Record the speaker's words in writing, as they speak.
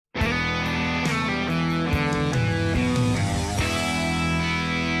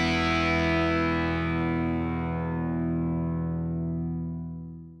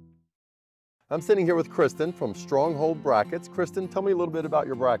I'm sitting here with Kristen from Stronghold Brackets. Kristen, tell me a little bit about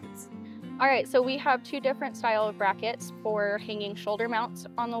your brackets. All right, so we have two different style of brackets for hanging shoulder mounts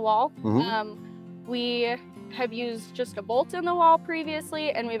on the wall. We have used just a bolt in the wall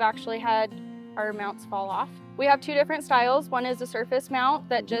previously, and we've actually had our mounts fall off. We have two different styles. One is a surface mount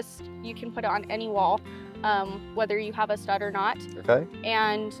that just, you can put it on any wall, whether you have a stud or not. Okay.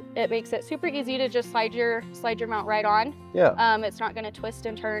 And it makes it super easy to just slide your mount right on. Yeah. It's not gonna twist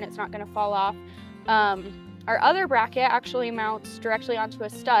and turn, it's not gonna fall off. Our other bracket actually mounts directly onto a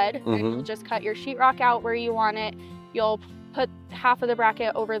stud, and you'll just cut your sheetrock out where you want it. You'll put half of the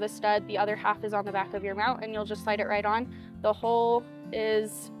bracket over the stud, the other half is on the back of your mount, and you'll just slide it right on. The hole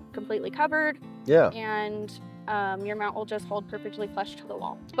is completely covered. Yeah. And your mount will just hold perfectly flush to the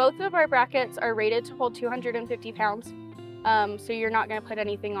wall. Both of our brackets are rated to hold 250 pounds. So you're not gonna put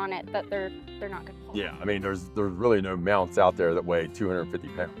anything on it that they're not gonna hold. Yeah, I mean, there's really no mounts out there that weigh 250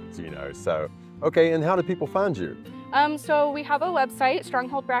 pounds, you know, so. Okay, and how do people find you? So we have a website,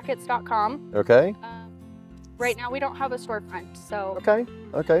 strongholdbrackets.com. Okay. Right now we don't have a storefront, so. Okay,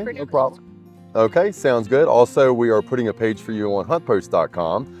 no problem. Okay, sounds good. Also, we are putting a page for you on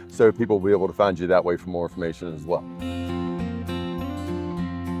HuntPost.com, so people will be able to find you that way for more information as well.